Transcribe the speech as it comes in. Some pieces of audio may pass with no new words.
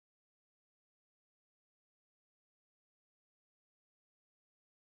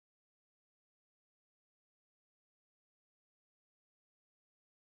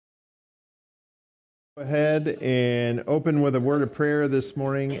Go ahead and open with a word of prayer this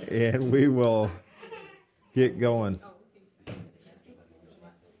morning, and we will get going.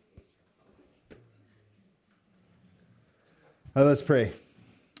 Let's pray.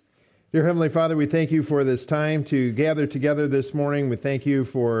 Dear Heavenly Father, we thank you for this time to gather together this morning. We thank you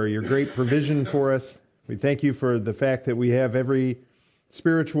for your great provision for us. We thank you for the fact that we have every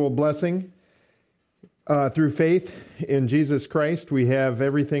spiritual blessing through faith in Jesus Christ. We have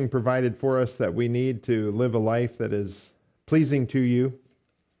everything provided for us that we need to live a life that is pleasing to you.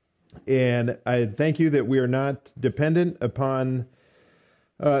 And I thank you that we are not dependent upon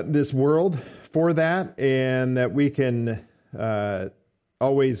this world for that, and that we can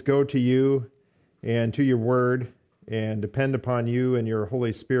always go to you and to your word and depend upon you and your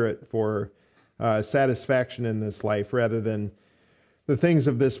Holy Spirit for satisfaction in this life rather than the things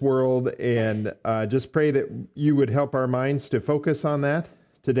of this world. And just pray that you would help our minds to focus on that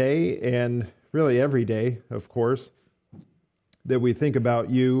today and really every day, of course, that we think about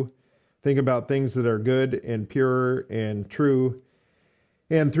you, think about things that are good and pure and true,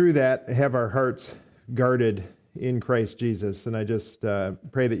 and through that have our hearts guarded in Christ Jesus. And I just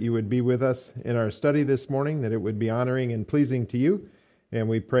pray that you would be with us in our study this morning, that it would be honoring and pleasing to you, and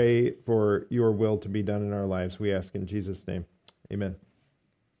we pray for your will to be done in our lives. We ask in Jesus' name. Amen.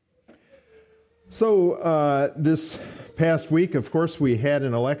 So this past week, of course, we had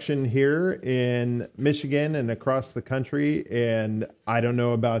an election here in Michigan and across the country, and I don't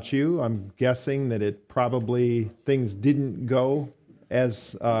know about you. I'm guessing that things didn't go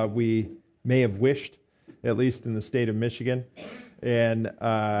as we may have wished, at least in the state of Michigan. And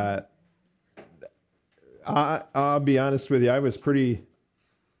I'll be honest with you, I was pretty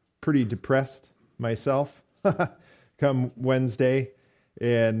depressed myself come Wednesday.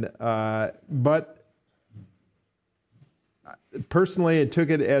 And but personally, it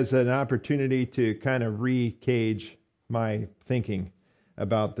took it as an opportunity to kind of re-cage my thinking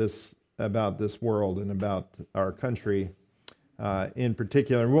about this world and about our country in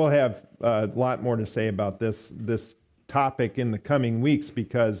particular. And we'll have a lot more to say about this topic in the coming weeks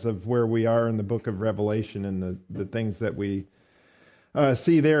because of where we are in the book of Revelation and the things that we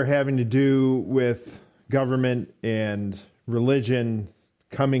see there having to do with government and religion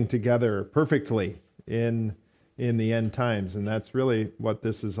coming together perfectly in the end times. And that's really what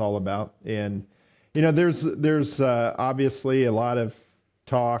this is all about. And there's obviously a lot of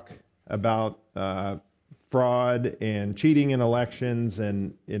talk about fraud and cheating in elections,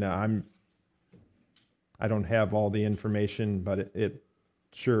 and I don't have all the information, but it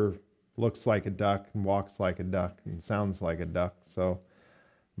sure looks like a duck and walks like a duck and sounds like a duck. So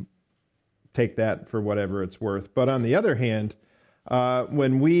take that for whatever it's worth. But on the other hand,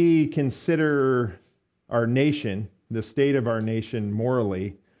 when we consider our nation, the state of our nation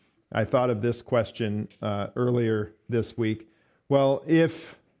morally, I thought of this question earlier this week. Well,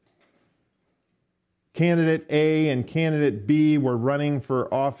 if candidate A and candidate B were running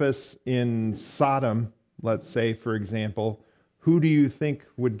for office in Sodom, let's say, for example, who do you think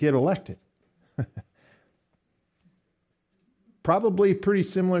would get elected? Probably pretty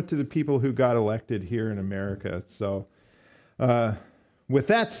similar to the people who got elected here in America. So with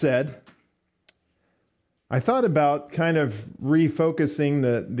that said, I thought about kind of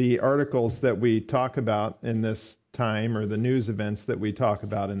refocusing the articles that we talk about in this time, or the news events that we talk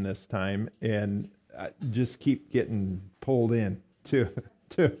about in this time, and just keep getting pulled in to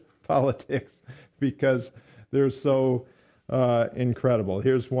politics because they're so incredible.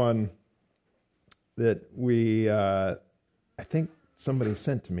 Here's one that I think somebody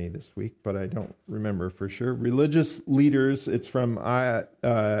sent to me this week, but I don't remember for sure. Religious leaders, it's from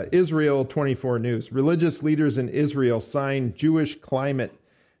Israel 24 News. Religious leaders in Israel sign Jewish climate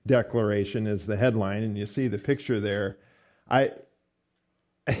declaration is the headline, and you see the picture there.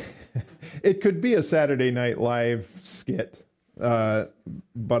 It could be a Saturday Night Live skit, but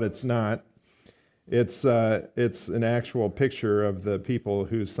it's not. It's an actual picture of the people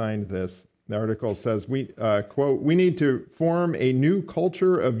who signed this. The article says, quote, "We need to form a new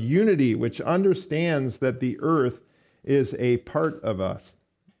culture of unity which understands that the earth is a part of us."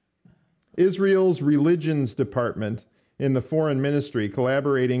 Israel's religions department in the foreign ministry,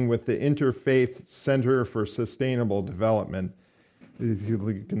 collaborating with the Interfaith Center for Sustainable Development.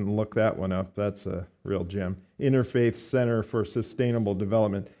 You can look that one up. That's a real gem. Interfaith Center for Sustainable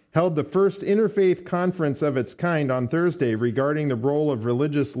Development held the first interfaith conference of its kind on Thursday regarding the role of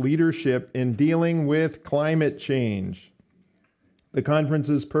religious leadership in dealing with climate change. The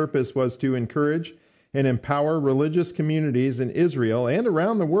conference's purpose was to encourage and empower religious communities in Israel and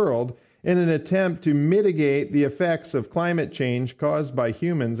around the world in an attempt to mitigate the effects of climate change caused by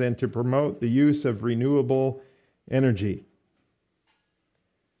humans and to promote the use of renewable energy.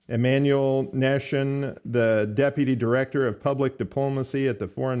 Emmanuel Nation, the Deputy Director of Public Diplomacy at the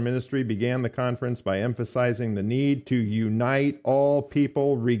Foreign Ministry, began the conference by emphasizing the need to unite all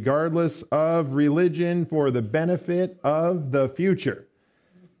people, regardless of religion, for the benefit of the future.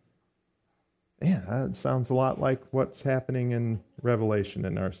 Man, that sounds a lot like what's happening in Revelation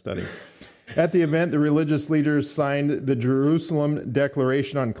in our study. At the event, the religious leaders signed the Jerusalem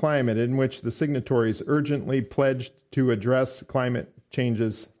Declaration on Climate, in which the signatories urgently pledged to address climate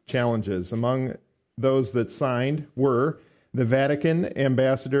change's challenges. Among those that signed were the Vatican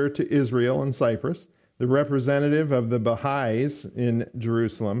ambassador to Israel and Cyprus, the representative of the Baha'is in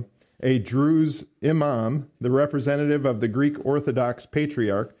Jerusalem, a Druze imam, the representative of the Greek Orthodox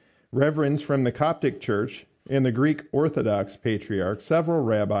Patriarch, reverends from the Coptic Church and the Greek Orthodox Patriarch, several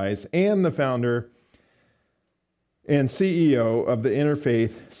rabbis, and the founder and CEO of the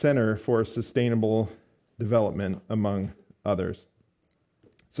Interfaith Center for Sustainable Development, among others.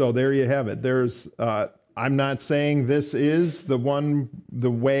 So there you have it. I'm not saying this is the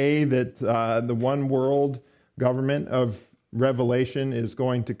way that the one world government of Revelation is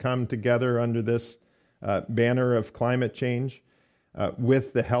going to come together under this banner of climate change,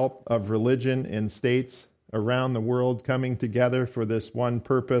 with the help of religion and states around the world coming together for this one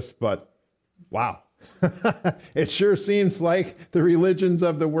purpose. But wow, it sure seems like the religions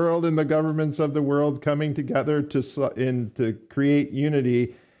of the world and the governments of the world coming together to create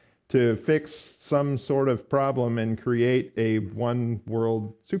unity to fix some sort of problem and create a one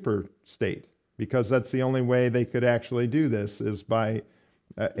world super state. Because that's the only way they could actually do this, is by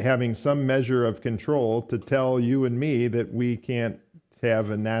having some measure of control to tell you and me that we can't have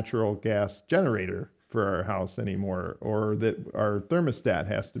a natural gas generator for our house anymore, or that our thermostat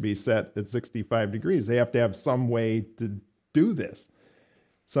has to be set at 65 degrees. They have to have some way to do this,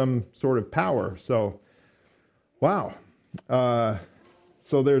 some sort of power. So, wow.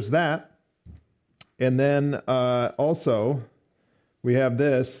 So there's that. And then also, we have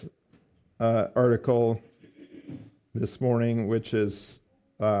this article this morning, which is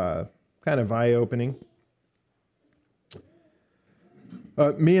kind of eye-opening.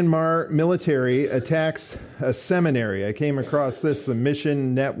 Myanmar military attacks a seminary. I came across this. The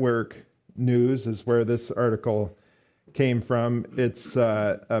Mission Network News is where this article came from. It's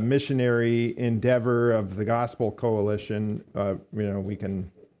a missionary endeavor of the Gospel Coalition. We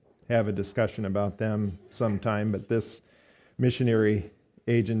can have a discussion about them sometime, but this missionary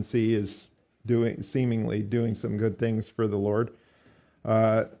agency is seemingly doing some good things for the Lord.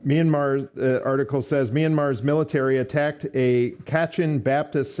 Myanmar article says Myanmar's military attacked a Kachin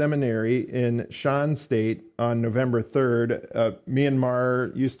Baptist seminary in Shan State on November 3rd.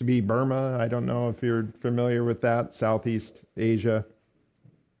 Myanmar used to be Burma. I don't know if you're familiar with that, Southeast Asia.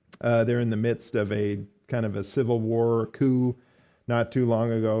 They're in the midst of a kind of a civil war coup not too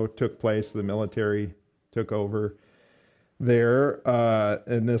long ago took place. The military took over there,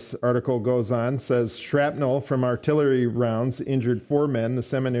 and this article goes on, says shrapnel from artillery rounds injured 4 men. The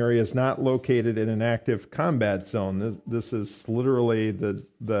seminary is not located in an active combat zone. This is literally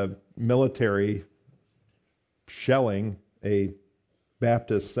the military shelling a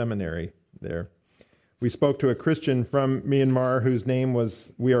Baptist seminary there. We spoke to a Christian from Myanmar whose name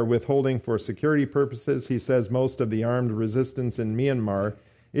we are withholding for security purposes. He says most of the armed resistance in Myanmar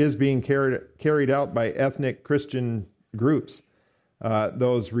is being carried out by ethnic Christian groups,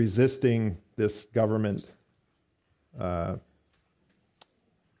 those resisting this government /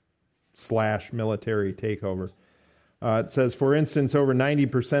 military takeover. It says, for instance, over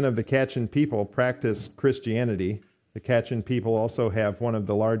 90% of the Kachin people practice Christianity. The Kachin people also have one of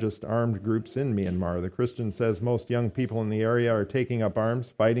the largest armed groups in Myanmar. The Christian says most young people in the area are taking up arms,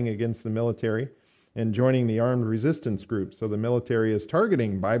 fighting against the military, and joining the armed resistance groups. So the military is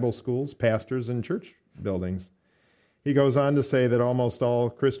targeting Bible schools, pastors, and church buildings. He goes on to say that almost all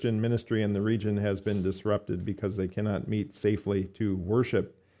Christian ministry in the region has been disrupted because they cannot meet safely to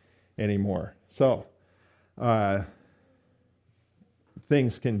worship anymore. So,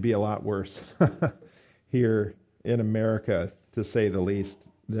 things can be a lot worse here in America, to say the least,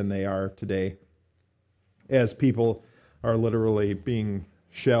 than they are today, as people are literally being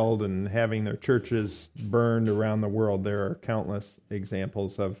shelled and having their churches burned around the world. There are countless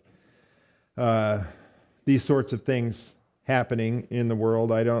examples of these sorts of things happening in the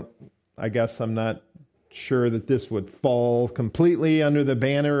world. I guess I'm not sure that this would fall completely under the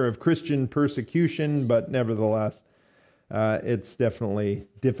banner of Christian persecution, but nevertheless, it's definitely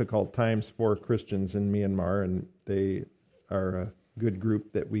difficult times for Christians in Myanmar, and they are a good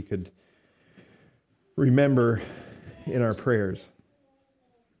group that we could remember in our prayers.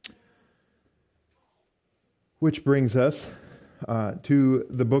 Which brings us to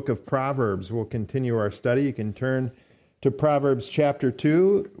the book of Proverbs. We'll continue our study. You can turn to Proverbs chapter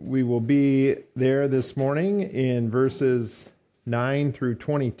 2. We will be there this morning in verses 9 through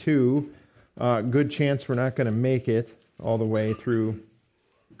 22. Good chance we're not going to make it all the way through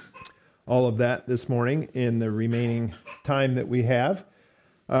all of that this morning in the remaining time that we have.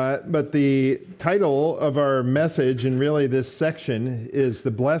 But the title of our message, and really this section, is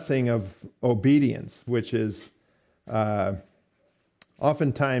the blessing of obedience, which is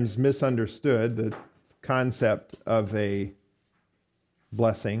oftentimes misunderstood, the concept of a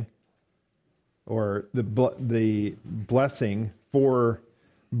blessing, or the blessing for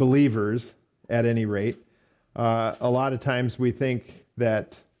believers at any rate. A lot of times we think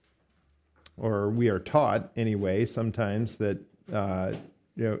that, or we are taught anyway, sometimes that,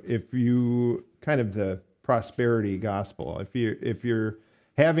 if you, kind of the prosperity gospel, if you're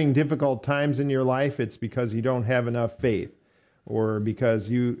having difficult times in your life, it's because you don't have enough faith. Or because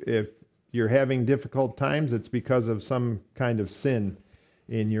if you're having difficult times, it's because of some kind of sin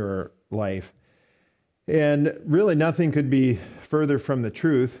in your life. And really nothing could be further from the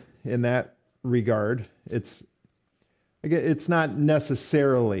truth in that regard. It's not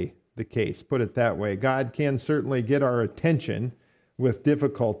necessarily the case, put it that way. God can certainly get our attention with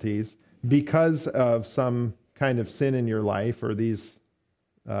difficulties because of some kind of sin in your life or these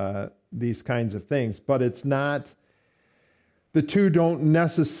kinds of things, but it's not. The two don't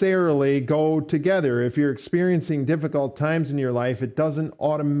necessarily go together. If you're experiencing difficult times in your life, it doesn't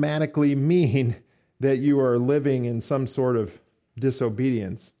automatically mean that you are living in some sort of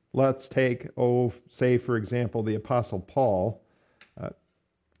disobedience. Let's take, say, for example, the Apostle Paul.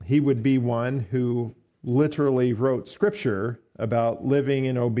 He would be one who literally wrote Scripture about living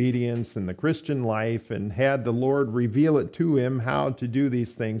in obedience in the Christian life and had the Lord reveal it to him how to do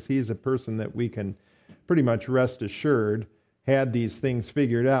these things. He's a person that we can pretty much rest assured had these things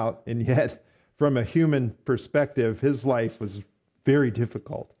figured out, and yet from a human perspective, his life was very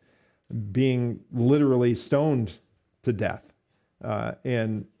difficult, being literally stoned to death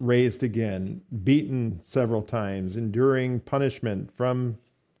and raised again, beaten several times, enduring punishment from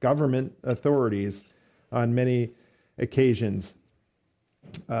government authorities on many occasions,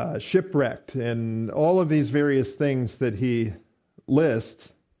 shipwrecked, and all of these various things that he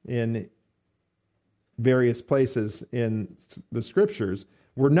lists in various places in the Scriptures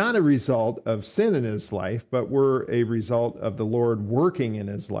were not a result of sin in his life, but were a result of the Lord working in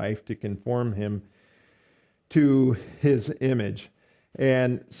his life to conform him to his image.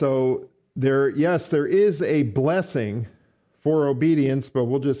 And so there is a blessing for obedience, but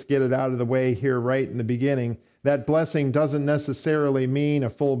we'll just get it out of the way here right in the beginning. That blessing doesn't necessarily mean a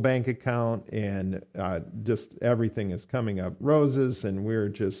full bank account and just everything is coming up roses and we're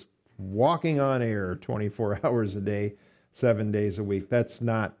just walking on air 24 hours a day, 7 days a week. That's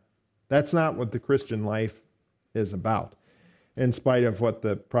not what the Christian life is about, in spite of what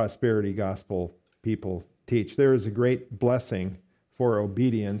the prosperity gospel people teach. There is a great blessing for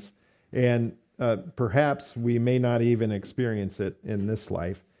obedience, and perhaps we may not even experience it in this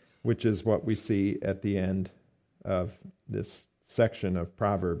life, which is what we see at the end of this section of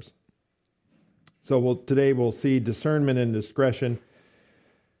Proverbs. So today we'll see discernment and discretion,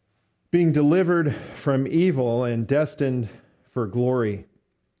 being delivered from evil and destined for glory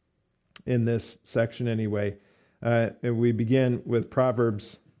in this section anyway. And we begin with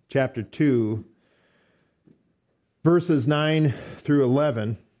Proverbs chapter 2, verses 9 through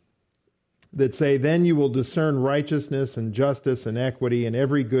 11, that say, "Then you will discern righteousness and justice and equity and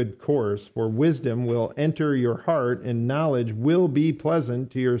every good course, for wisdom will enter your heart and knowledge will be pleasant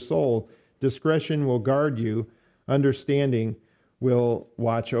to your soul. Discretion will guard you, understanding will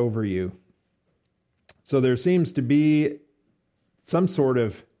watch over you." So there seems to be some sort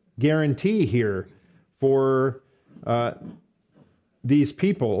of guarantee here for these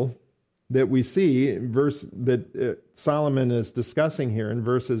people that we see, that Solomon is discussing here in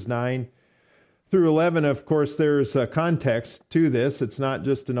verses 9 through 11. Of course, there's a context to this. It's not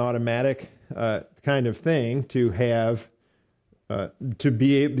just an automatic kind of thing to have to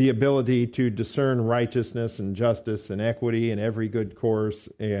be the ability to discern righteousness and justice and equity and every good course,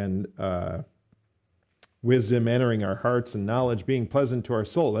 and wisdom entering our hearts and knowledge being pleasant to our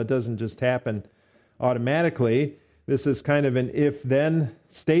soul. That doesn't just happen automatically. This is kind of an if-then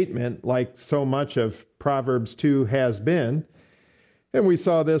statement, like so much of Proverbs 2 has been. And we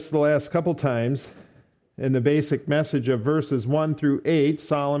saw this the last couple times in the basic message of verses 1 through 8,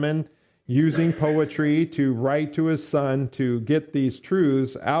 Solomon using poetry to write to his son to get these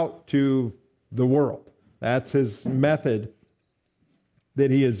truths out to the world. That's his method that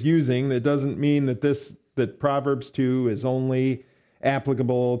he is using. That doesn't mean that Proverbs 2 is only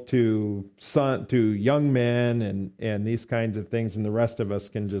applicable to young men and these kinds of things, and the rest of us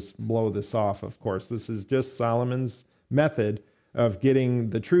can just blow this off. Of course, this is just Solomon's method of getting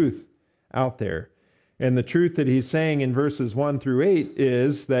the truth out there. And the truth that he's saying in verses 1 through 8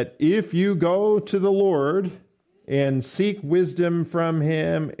 is that if you go to the Lord and seek wisdom from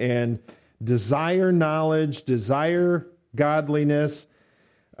him and desire knowledge, desire godliness,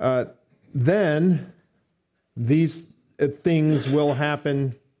 then these things will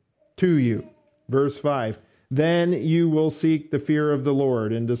happen to you. Verse 5, then you will seek the fear of the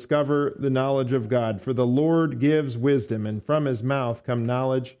Lord and discover the knowledge of God. For the Lord gives wisdom, and from his mouth come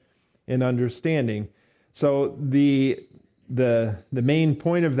knowledge and understanding. So the main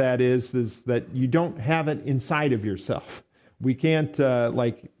point of that is that you don't have it inside of yourself. We can't,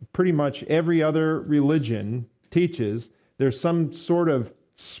 like pretty much every other religion teaches, there's some sort of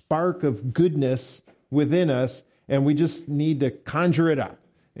spark of goodness within us, and we just need to conjure it up.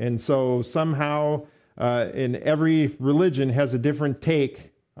 And so somehow, in every religion has a different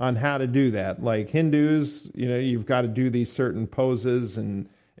take on how to do that. Like Hindus, you've got to do these certain poses and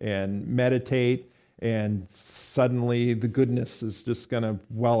meditate, and suddenly the goodness is just going to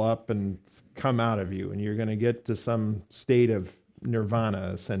well up and come out of you, and you're going to get to some state of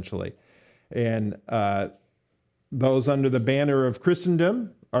nirvana, essentially. And those under the banner of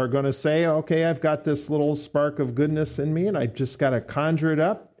Christendom are going to say, okay, I've got this little spark of goodness in me, and I've just got to conjure it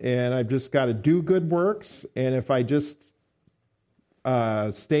up, and I've just got to do good works, and if I just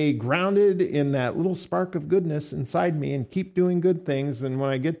stay grounded in that little spark of goodness inside me and keep doing good things, and when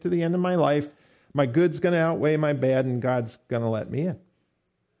I get to the end of my life, my good's going to outweigh my bad, and God's going to let me in.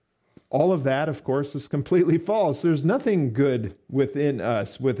 All of that, of course, is completely false. There's nothing good within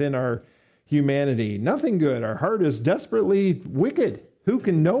us, within our humanity. Nothing good. Our heart is desperately wicked. Who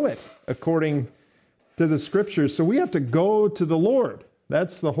can know it, according to the Scriptures? So we have to go to the Lord.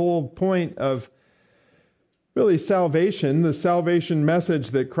 That's the whole point of really salvation. The salvation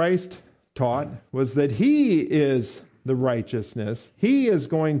message that Christ taught was that he is the righteousness. He is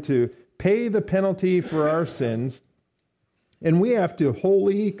going to pay the penalty for our sins, and we have to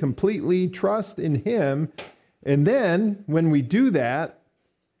wholly, completely trust in him. And then, when we do that,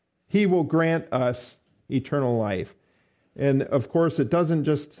 he will grant us eternal life. And of course, it doesn't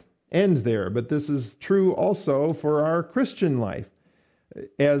just end there, but this is true also for our Christian life.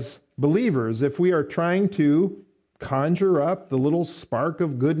 As believers, if we are trying to conjure up the little spark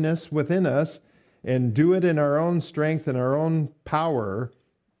of goodness within us and do it in our own strength and our own power,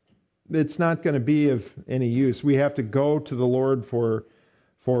 it's not going to be of any use. We have to go to the Lord for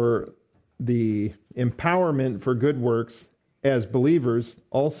the empowerment for good works as believers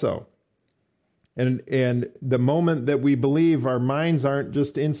also. And the moment that we believe, our minds aren't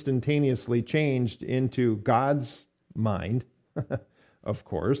just instantaneously changed into God's mind, of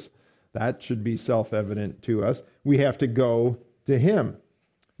course. That should be self-evident to us. We have to go to him.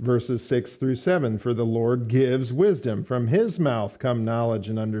 Verses 6 through 7, for the Lord gives wisdom. From his mouth come knowledge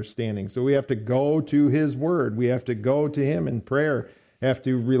and understanding. So we have to go to his word. We have to go to him in prayer. Have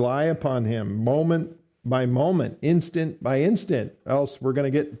to rely upon him moment by moment, instant by instant. Else we're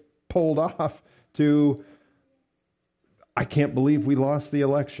going to get pulled off to, I can't believe we lost the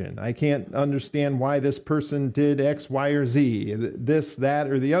election. I can't understand why this person did X, Y, or Z, this, that,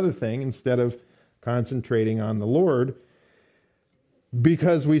 or the other thing, instead of concentrating on the Lord,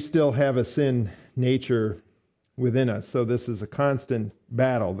 because we still have a sin nature within us. So this is a constant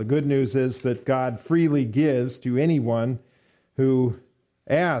battle. The good news is that God freely gives to anyone who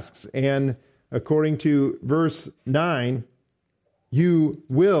asks. And according to verse 9, you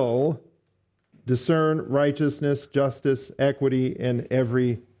will discern righteousness, justice, equity, and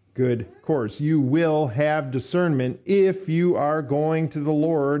every good course. You will have discernment if you are going to the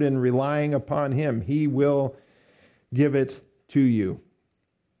Lord and relying upon him. He will give it to you.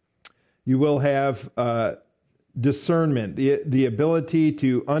 You will have discernment, the ability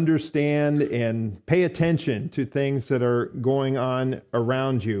to understand and pay attention to things that are going on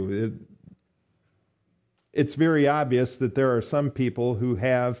around you. It's very obvious that there are some people who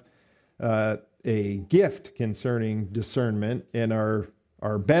have a gift concerning discernment and are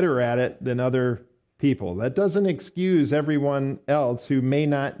better at it than other people. That doesn't excuse everyone else who may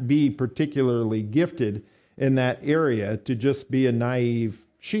not be particularly gifted in that area to just be a naive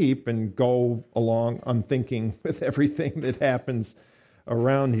sheep and go along unthinking with everything that happens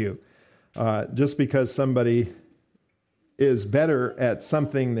around you. Just because somebody is better at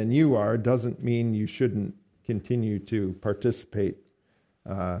something than you are doesn't mean you shouldn't continue to participate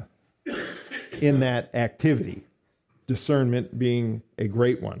in that activity. Discernment being a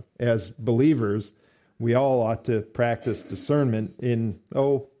great one. As believers, we all ought to practice discernment in,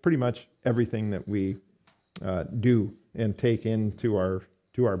 pretty much everything that we do and take into our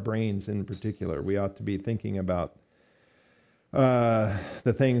brains in particular. We ought to be thinking about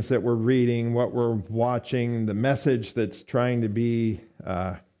the things that we're reading, what we're watching, the message that's trying to be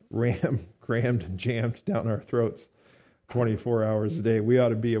crammed and jammed down our throats 24 hours a day. We ought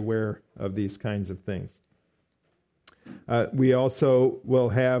to be aware of these kinds of things. We also will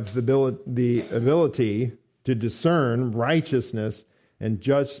have the ability to discern righteousness and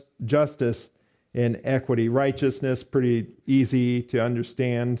justice and equity. Righteousness, pretty easy to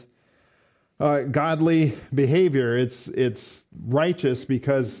understand. Godly behavior, it's righteous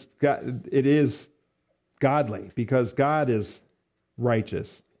because it is godly, because God is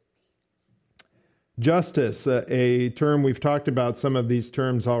righteous. Justice, a term, we've talked about some of these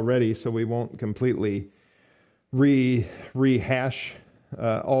terms already, so we won't completely rehash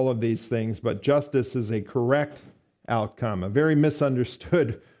all of these things, but justice is a correct outcome, a very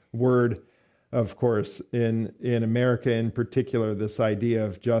misunderstood word, of course, in America in particular, this idea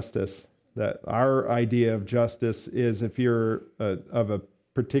of justice. That our idea of justice is if you're of a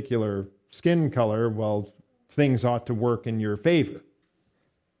particular skin color, well, things ought to work in your favor.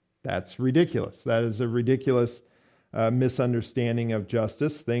 That's ridiculous. That is a ridiculous misunderstanding of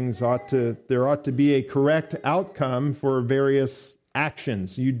justice. There ought to be a correct outcome for various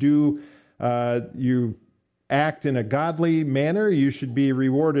actions. You act in a godly manner, you should be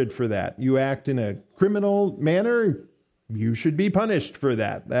rewarded for that. You act in a criminal manner, you should be punished for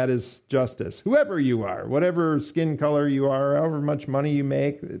that. That is justice. Whoever you are, whatever skin color you are, however much money you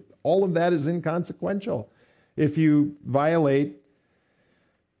make, all of that is inconsequential. If you violate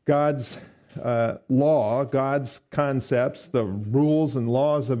God's law, God's concepts, the rules and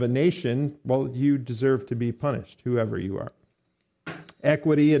laws of a nation, well, you deserve to be punished, whoever you are.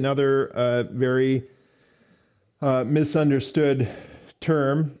 Equity, another very misunderstood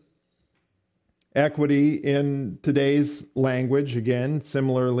term. Equity in today's language, again,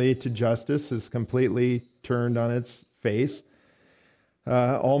 similarly to justice, is completely turned on its face.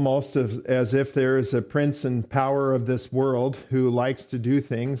 Almost as if there is a prince and power of this world who likes to do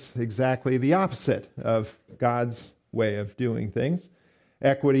things exactly the opposite of God's way of doing things.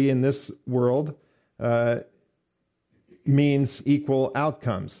 Equity in this world means equal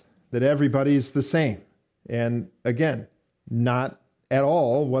outcomes, that everybody's the same. And again, not at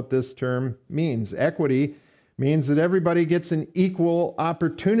all what this term means. Equity means that everybody gets an equal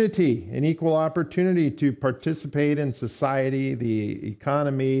opportunity to participate in society, the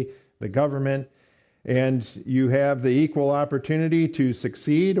economy, the government, and you have the equal opportunity to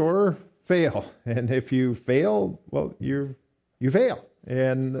succeed or fail. And if you fail, well, you fail.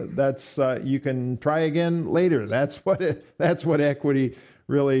 And that's you can try again later. That's what equity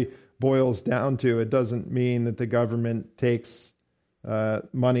really boils down to. It doesn't mean that the government takes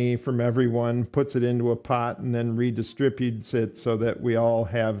money from everyone, puts it into a pot, and then redistributes it so that we all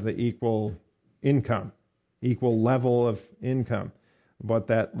have the equal income, equal level of income. What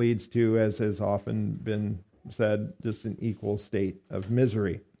that leads to, as has often been said, just an equal state of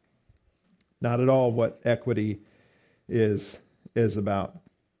misery. Not at all what equity is about.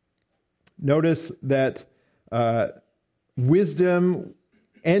 Notice that wisdom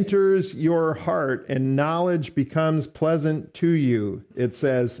enters your heart and knowledge becomes pleasant to you. It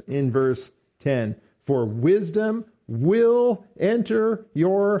says in verse 10, for wisdom will enter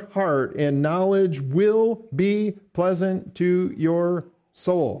your heart and knowledge will be pleasant to your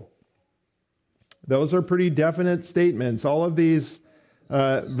soul. Those are pretty definite statements. All of these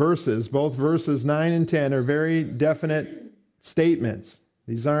verses, both verses 9 and 10, are very definite statements.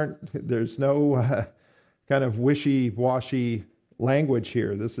 There's no kind of wishy-washy language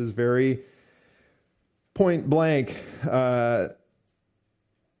here. This is very point blank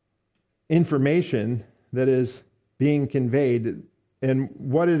information that is being conveyed, and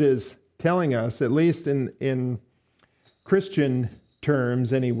what it is telling us, at least in Christian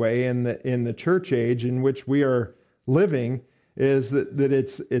terms anyway, in the church age in which we are living, is that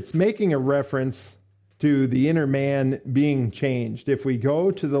it's making a reference to the inner man being changed. If we go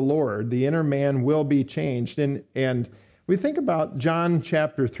to the Lord, the inner man will be changed. And we think about John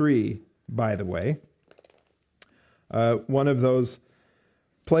chapter 3, by the way, one of those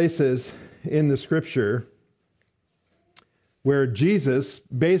places in the scripture where Jesus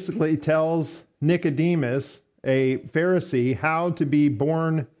basically tells Nicodemus, a Pharisee, how to be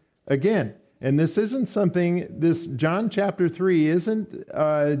born again. And this John chapter 3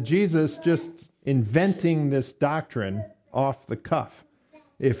 isn't Jesus just inventing this doctrine off the cuff,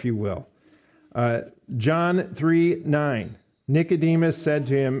 if you will. John 3:9. Nicodemus said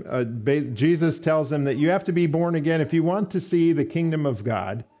to him, Jesus tells him that you have to be born again if you want to see the kingdom of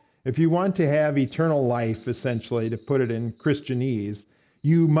God, if you want to have eternal life, essentially, to put it in Christianese,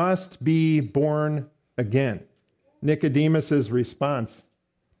 you must be born again. Nicodemus's response,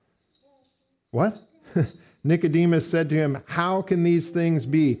 what? Nicodemus said to him, how can these things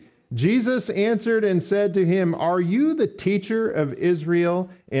be? Jesus answered and said to him, are you the teacher of Israel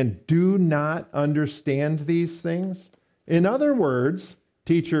and do not understand these things? In other words,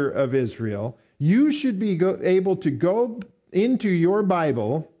 teacher of Israel, you should be able to go into your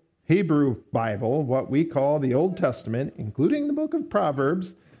Bible, Hebrew Bible, what we call the Old Testament, including the book of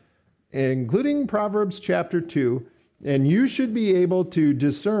Proverbs, including Proverbs chapter 2, and you should be able to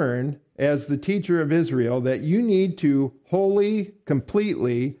discern as the teacher of Israel that you need to wholly,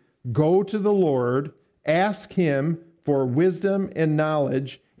 completely go to the Lord, ask Him for wisdom and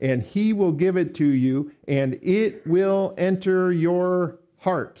knowledge, and He will give it to you, and it will enter your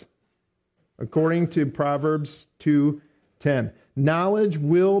heart. According to Proverbs 2:10. Knowledge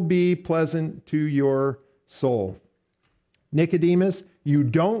will be pleasant to your soul. Nicodemus, you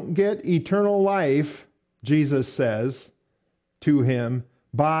don't get eternal life, Jesus says to him,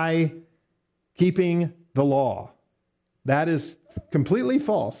 by keeping the law. That is completely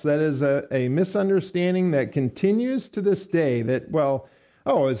false. That is a misunderstanding that continues to this day that,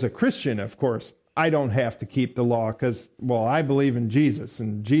 as a Christian, of course, I don't have to keep the law because, I believe in Jesus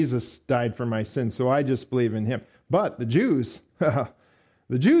and Jesus died for my sins, so I just believe in Him. But the Jews,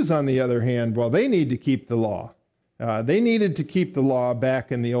 on the other hand, they need to keep the law. They needed to keep the law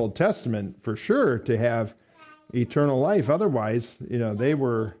back in the Old Testament for sure to have eternal life. Otherwise, they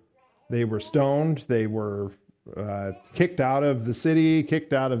were stoned, they were kicked out of the city,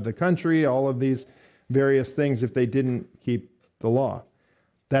 kicked out of the country, all of these various things if they didn't keep the law.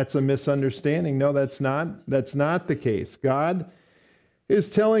 That's a misunderstanding. No, that's not the case. God is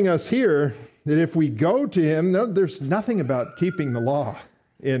telling us here that if we go to Him, there's nothing about keeping the law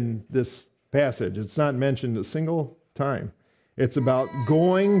in this passage. It's not mentioned a single time. It's about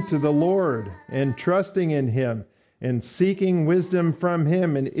going to the Lord and trusting in Him and seeking wisdom from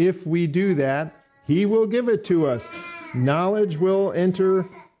Him. And if we do that, He will give it to us. Knowledge will enter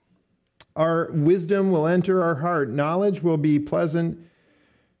wisdom will enter our heart. Knowledge will be pleasant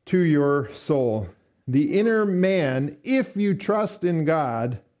to your soul. The inner man, if you trust in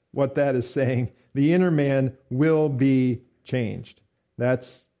God, what that is saying, the inner man will be changed.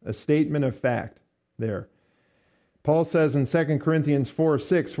 That's a statement of fact there. Paul says in 2 Corinthians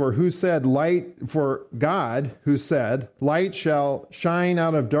 4:6, for God, who said, light shall shine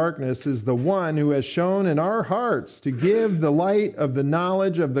out of darkness, is the one who has shown in our hearts to give the light of the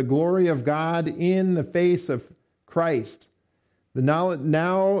knowledge of the glory of God in the face of Christ. The knowledge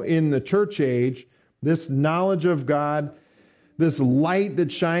now in the church age, this knowledge of God, this light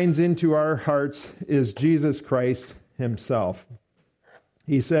that shines into our hearts is Jesus Christ Himself.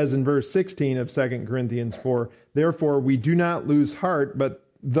 He says in verse 16 of 2 Corinthians 4, therefore we do not lose heart, but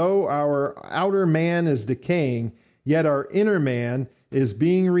though our outer man is decaying, yet our inner man is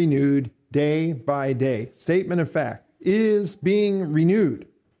being renewed day by day. Statement of fact, is being renewed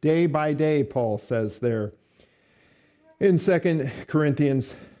day by day, Paul says there in 2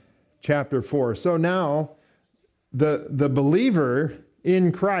 Corinthians chapter 4. So now the believer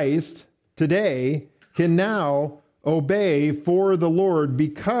in Christ today can now obey for the Lord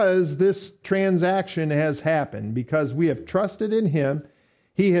because this transaction has happened, because we have trusted in Him.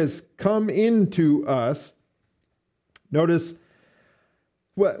 He has come into us. Notice,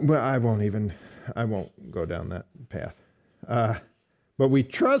 I won't go down that path. But we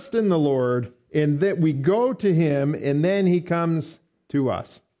trust in the Lord, and that we go to Him, and then He comes to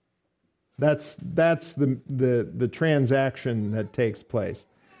us. That's the transaction that takes place.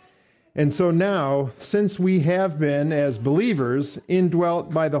 And so now, since we have been, as believers, indwelt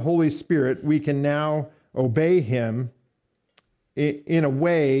by the Holy Spirit, we can now obey Him in a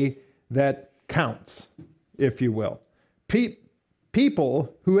way that counts, if you will.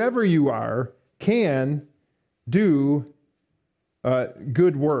 People, whoever you are, can do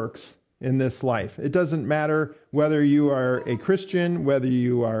good works in this life. It doesn't matter whether you are a Christian, whether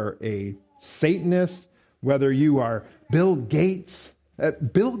you are a Satanist, whether you are Bill Gates.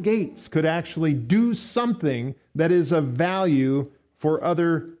 Bill Gates could actually do something that is of value for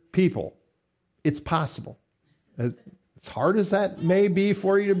other people. It's possible. As hard as that may be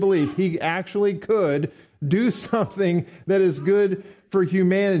for you to believe, he actually could do something that is good for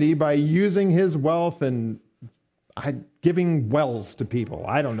humanity by using his wealth and giving wells to people.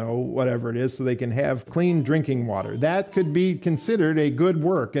 I don't know, whatever it is, so they can have clean drinking water. That could be considered a good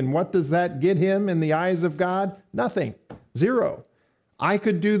work. And what does that get him in the eyes of God? Nothing. Zero. I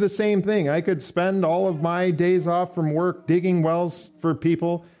could do the same thing. I could spend all of my days off from work digging wells for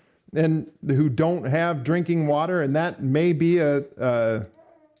people and who don't have drinking water, and that may be that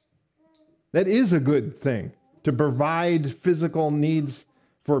is a good thing, to provide physical needs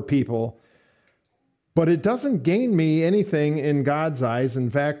for people. But it doesn't gain me anything in God's eyes. In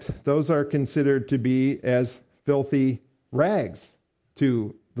fact, those are considered to be as filthy rags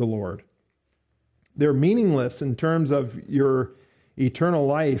to the Lord. They're meaningless in terms of your eternal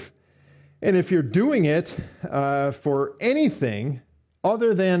life. And if you're doing it for anything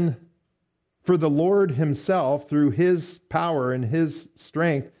other than for the Lord himself through his power and his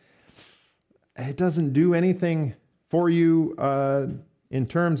strength, it doesn't do anything for you in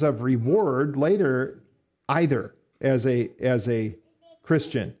terms of reward later either as a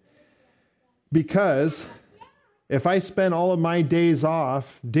Christian. Because if I spend all of my days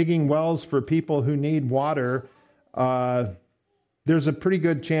off digging wells for people who need water, there's a pretty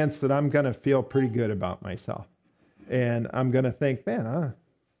good chance that I'm going to feel pretty good about myself. And I'm going to think, man,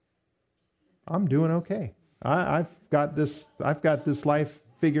 I'm doing okay. I've got this life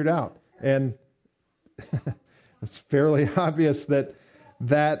figured out. And it's fairly obvious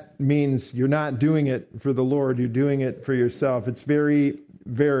that means you're not doing it for the Lord, you're doing it for yourself. It's very,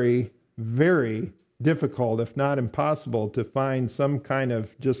 very, very difficult, if not impossible, to find some kind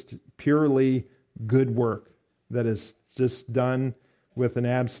of just purely good work that is just done with an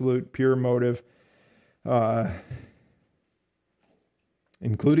absolute pure motive,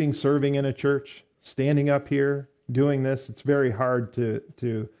 including serving in a church, standing up here, doing this. It's very hard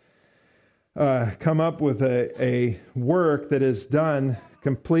to come up with a work that is done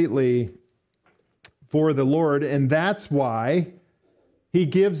completely for the Lord, and that's why he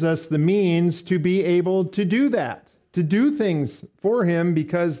gives us the means to be able to do that, to do things for him,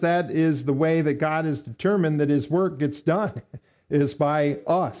 because that is the way that God has determined that his work gets done, is by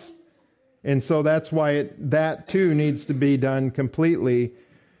us. And so that's why that too needs to be done completely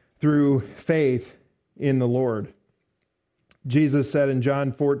through faith in the Lord. Jesus said in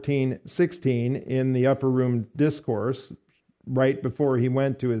John 14:16 in the upper room discourse, right before he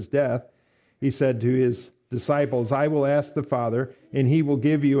went to his death, he said to his disciples, I will ask the Father, and he will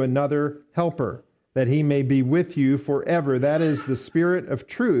give you another helper, that he may be with you forever. That is the Spirit of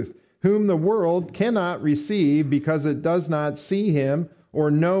truth, whom the world cannot receive because it does not see him or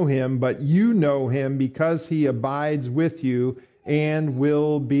know him, but you know him because he abides with you and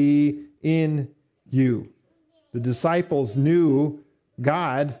will be in you. The disciples knew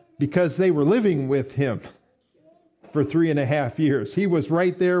God because they were living with him for 3.5 years. He was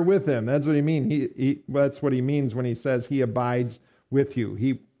right there with them. That's what he means. That's what he means when he says he abides with you.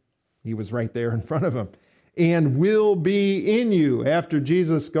 He was right there in front of him. And will be in you. After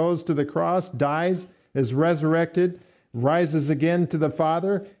Jesus goes to the cross, dies, is resurrected, rises again to the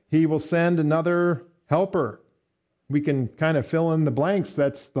Father, he will send another helper. We can kind of fill in the blanks.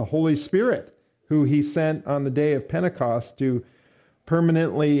 That's the Holy Spirit, who he sent on the day of Pentecost to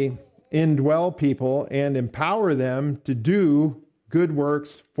permanently indwell people and empower them to do good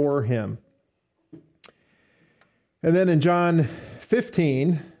works for him. And then in John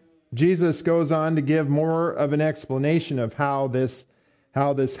 15, Jesus goes on to give more of an explanation of how this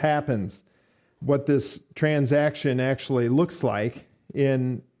happens, what this transaction actually looks like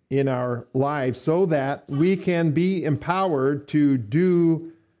in our lives, so that we can be empowered to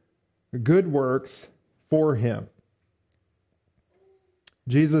do good works for him.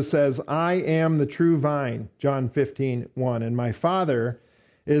 Jesus says, I am the true vine, John 15:1, and my Father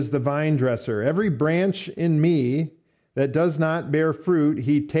is the vine dresser. Every branch in me that does not bear fruit,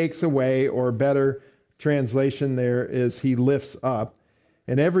 he takes away, or better translation there is he lifts up.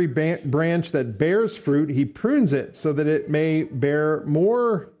 And every branch that bears fruit, he prunes it so that it may bear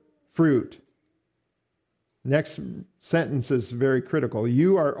more fruit. Next sentence is very critical.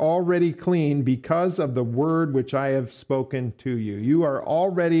 You are already clean because of the word which I have spoken to you. You are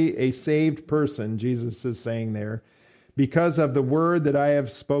already a saved person, Jesus is saying there, because of the word that I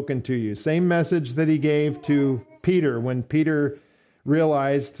have spoken to you. Same message that he gave to Peter when Peter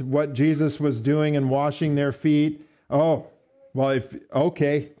realized what Jesus was doing and washing their feet. Oh, well,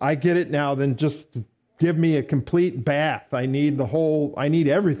 okay, I get it now, then just give me a complete bath. I need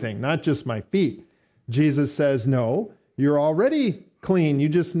everything, not just my feet. Jesus says, no, you're already clean. You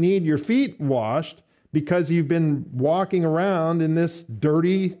just need your feet washed because you've been walking around in this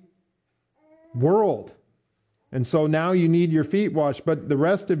dirty world. And so now you need your feet washed, but the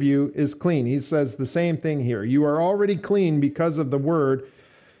rest of you is clean. He says the same thing here. You are already clean because of the word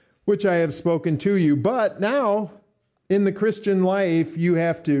which I have spoken to you. But now, in the Christian life, you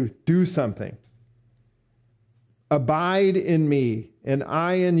have to do something. Abide in me, and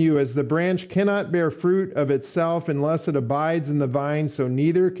I in you. As the branch cannot bear fruit of itself unless it abides in the vine, so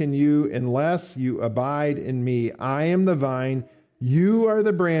neither can you unless you abide in me. I am the vine, you are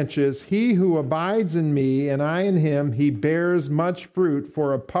the branches. He who abides in me, and I in him, he bears much fruit,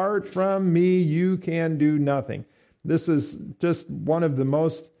 for apart from me you can do nothing. This is just one of the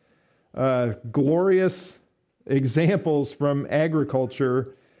most glorious examples from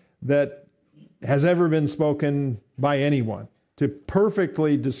agriculture that has ever been spoken by anyone to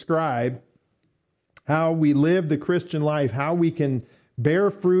perfectly describe how we live the Christian life, how we can bear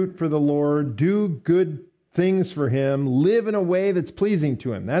fruit for the Lord, do good things for him, live in a way that's pleasing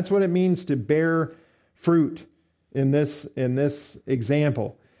to him. That's what it means to bear fruit in this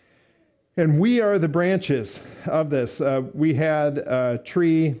example. And we are the branches of this. We had a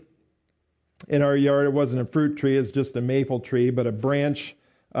tree in our yard. It wasn't a fruit tree, it's just a maple tree, but a branch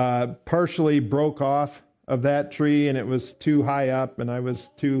partially broke off of that tree, and it was too high up, and I was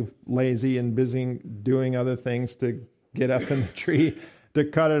too lazy and busy doing other things to get up in the tree to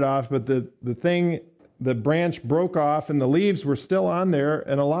cut it off. But the branch broke off, and the leaves were still on there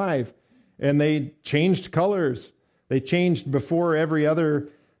and alive, and they changed colors. They changed before every other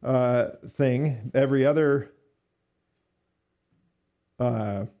every other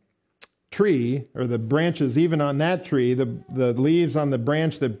tree, or the branches even on that tree, the leaves on the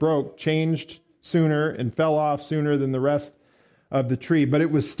branch that broke changed sooner and fell off sooner than the rest of the tree. But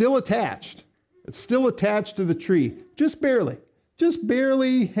it was still attached. It's still attached to the tree, just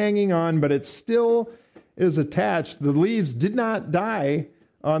barely hanging on, but it still is attached. The leaves did not die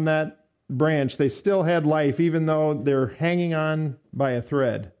on that branch. They still had life, even though they're hanging on by a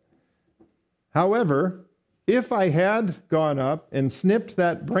thread. However, if I had gone up and snipped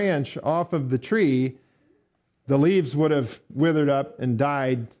that branch off of the tree, the leaves would have withered up and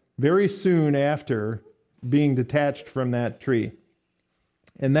died very soon after being detached from that tree.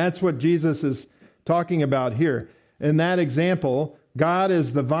 And that's what Jesus is talking about here. In that example, God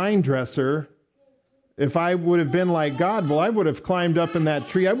is the vine dresser. If I would have been like God, well, I would have climbed up in that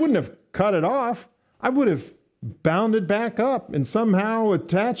tree. I wouldn't have cut it off. I would have bound it back up and somehow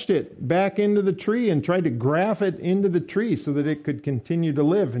attached it back into the tree and tried to graft it into the tree so that it could continue to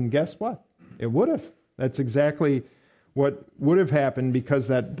live. And guess what? It would have. That's exactly what would have happened, because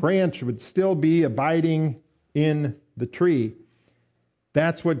that branch would still be abiding in the tree.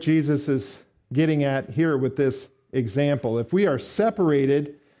 That's what Jesus is getting at here with this example. If we are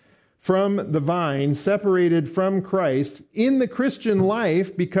separated from the vine, separated from Christ in the Christian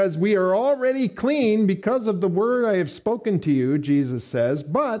life, because we are already clean because of the word I have spoken to you, Jesus says,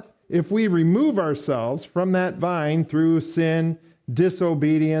 but if we remove ourselves from that vine through sin,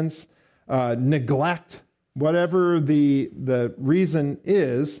 disobedience, neglect, whatever the reason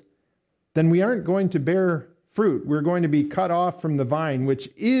is, then we aren't going to bear fruit. We're going to be cut off from the vine, which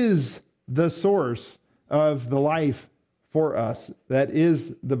is the source of the life for us. That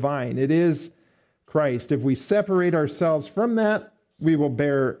is the vine. It is Christ. If we separate ourselves from that, we will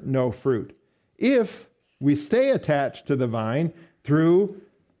bear no fruit. If we stay attached to the vine through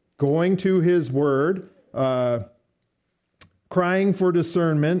going to his word, crying for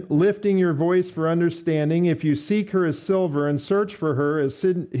discernment, lifting your voice for understanding, if you seek her as silver and search for her as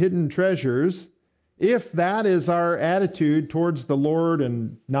hidden treasures, if that is our attitude towards the Lord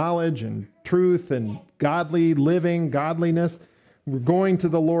and knowledge and truth and godly living, godliness, we're going to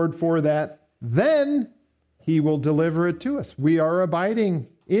the Lord for that, then he will deliver it to us. We are abiding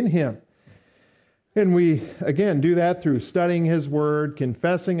in him. And we, again, do that through studying his word,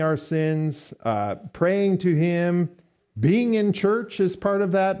 confessing our sins, praying to him. Being in church is part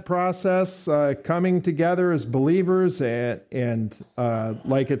of that process, coming together as believers, and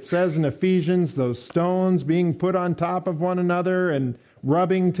like it says in Ephesians, those stones being put on top of one another and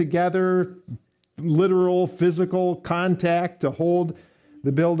rubbing together, literal physical contact to hold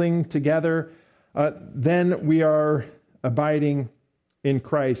the building together. Then we are abiding in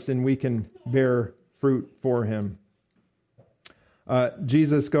Christ, and we can bear fruit for him.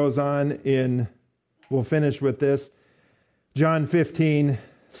 Jesus goes on we'll finish with this, John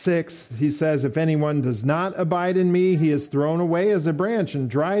 15:6, he says, if anyone does not abide in me, he is thrown away as a branch and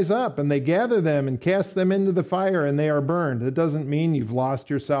dries up, and they gather them and cast them into the fire, and they are burned. It doesn't mean you've lost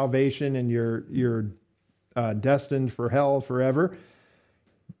your salvation and you're destined for hell forever.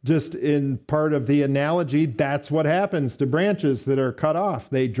 Just in part of the analogy, that's what happens to branches that are cut off.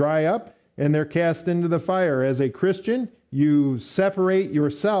 They dry up and they're cast into the fire. As a Christian, you separate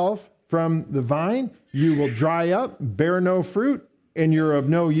yourself from the vine, you will dry up, bear no fruit, and you're of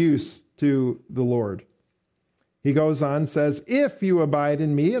no use to the Lord. He goes on, says, if you abide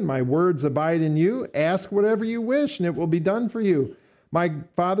in me and my words abide in you, ask whatever you wish and it will be done for you. My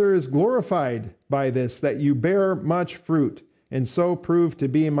Father is glorified by this, that you bear much fruit and so prove to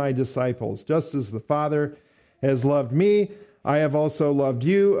be my disciples. Just as the Father has loved me, I have also loved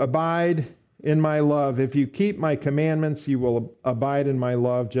you. Abide in my love. If you keep my commandments, you will abide in my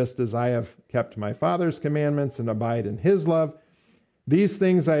love, just as I have kept my Father's commandments and abide in his love. These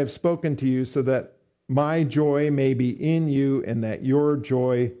things I have spoken to you so that my joy may be in you and that your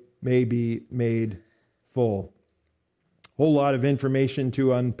joy may be made full. Whole lot of information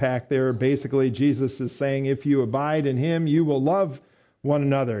to unpack there. Basically, Jesus is saying if you abide in him, you will love one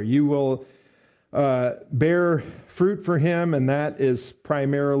another. You will bear fruit for him, and that is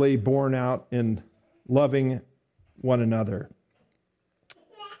primarily borne out in loving one another.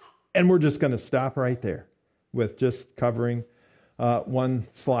 And we're just going to stop right there with just covering one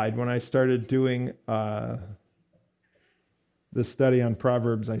slide. When I started doing the study on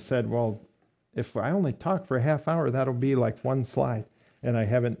Proverbs, I said, well, if I only talk for a half hour, that'll be like one slide. And I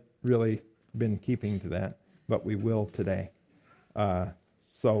haven't really been keeping to that, but we will today.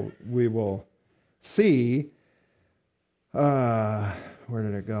 So we will see, where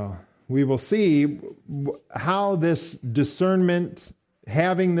did it go? We will see how this discernment,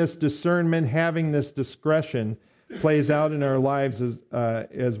 having this discretion plays out in our lives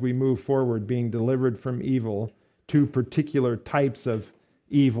as we move forward, being delivered from evil, to particular types of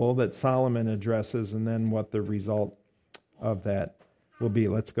evil that Solomon addresses, and then what the result of that will be.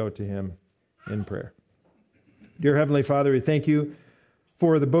 Let's go to him in prayer. Dear Heavenly Father, we thank you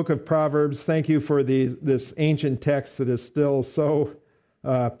for the book of Proverbs. Thank you for this ancient text that is still so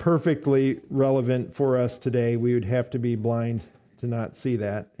perfectly relevant for us today. We would have to be blind to not see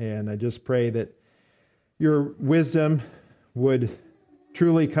that. And I just pray that your wisdom would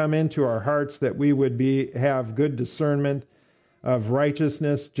truly come into our hearts, that we would have good discernment of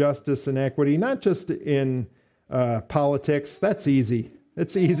righteousness, justice, and equity, not just in politics. That's easy.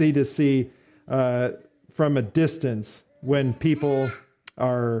 It's easy to see from a distance when people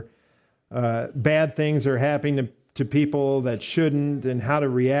are bad things are happening to people that shouldn't, and how to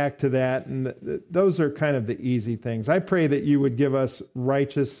react to that. And those are kind of the easy things. I pray that you would give us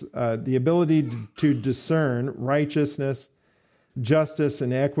the ability to discern righteousness, justice,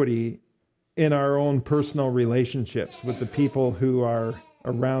 and equity in our own personal relationships with the people who are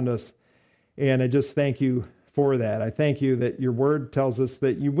around us. And I just thank you for that. I thank you that your word tells us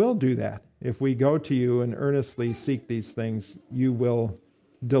that you will do that. If we go to you and earnestly seek these things, you will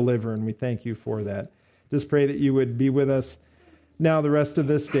deliver, and we thank you for that. Just pray that you would be with us now the rest of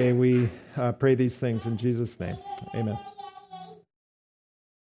this day. We pray these things in Jesus' name. Amen.